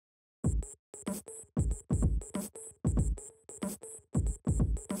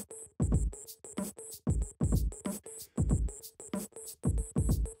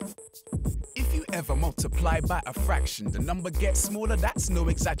ever multiply by a fraction, the number gets smaller, that's no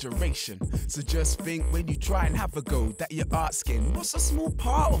exaggeration. So just think when you try and have a go that you're asking, what's a small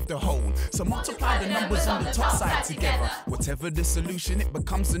part of the whole? So multiply the numbers on the top side together. Whatever the solution, it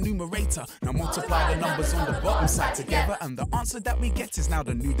becomes the numerator. Now multiply the numbers on the bottom side together, and the answer that we get is now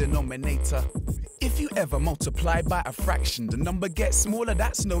the new denominator. If you ever multiply by a fraction, the number gets smaller,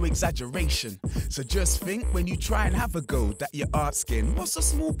 that's no exaggeration. So just think when you try and have a go that you're asking, what's a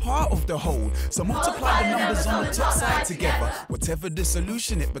small part of the whole? So multiply the numbers on the top side together. Whatever the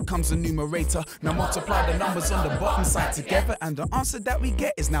solution, it becomes a numerator. Now multiply the numbers on the bottom side together, and the answer that we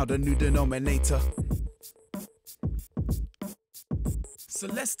get is now the new denominator. So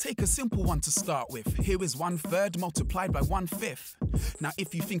let's take a simple one to start with. Here is 1/3 multiplied by 1/5. Now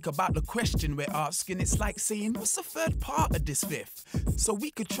if you think about the question we're asking, it's like saying, what's the third part of this fifth? So we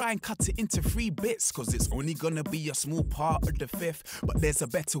could try and cut it into 3 bits, cause it's only gonna be a small part of the fifth. But there's a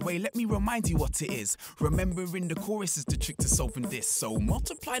better way, let me remind you what it is. Remembering the chorus is the trick to solving this. So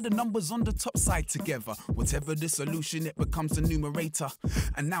multiply the numbers on the top side together. Whatever the solution, it becomes the numerator.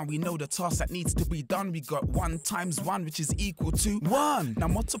 And now we know the task that needs to be done. We got 1 times 1, which is equal to 1. Now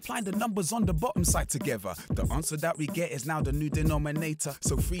multiply the numbers on the bottom side together. The answer that we get is now the new denominator.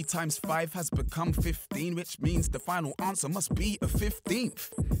 So 3 times 5 has become 15, which means the final answer must be a 15th.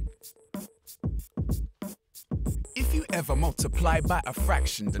 If you ever multiply by a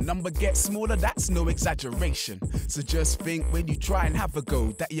fraction, the number gets smaller, that's no exaggeration. So just think when you try and have a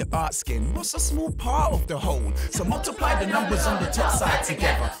go that you're asking, what's a small part of the whole? So multiply the numbers on the top side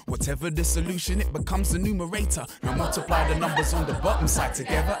together. Whatever the solution, it becomes the numerator. Now multiply the numbers on the bottom side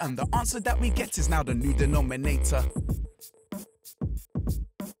together, and the answer that we get is now the new denominator.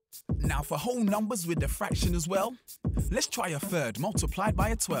 Now for whole numbers with a fraction as well, let's try a third multiplied by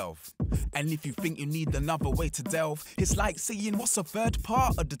a 12. And if you think you need another way to delve, it's like saying what's a third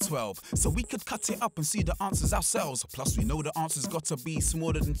part of the 12? So we could cut it up and see the answers ourselves. Plus we know the answer's got to be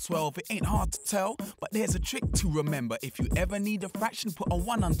smaller than 12. It ain't hard to tell, but there's a trick to remember. If you ever need a fraction, put a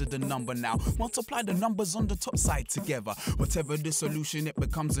 1 under the number now. Multiply the numbers on the top side together. Whatever the solution, it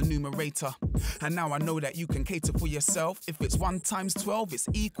becomes a numerator. And now I know that you can cater for yourself. If it's 1 times 12, it's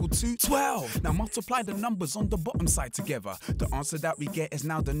equal to 12. Now multiply the numbers on the bottom side together. The answer that we get is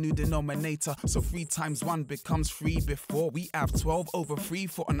now the new denominator. So 3 times 1 becomes 3 before. We have 12 over 3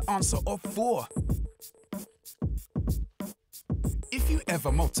 for an answer of 4. If you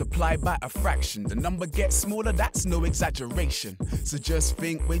ever multiply by a fraction, the number gets smaller, that's no exaggeration. So just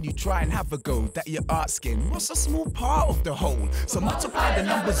think when you try and have a go that you're asking, what's a small part of the whole? So multiply the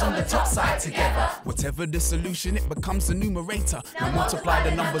numbers on the top side together. Whatever the solution, it becomes the numerator. Now multiply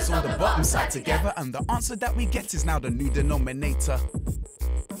the numbers on the bottom side together, and the answer that we get is now the new denominator.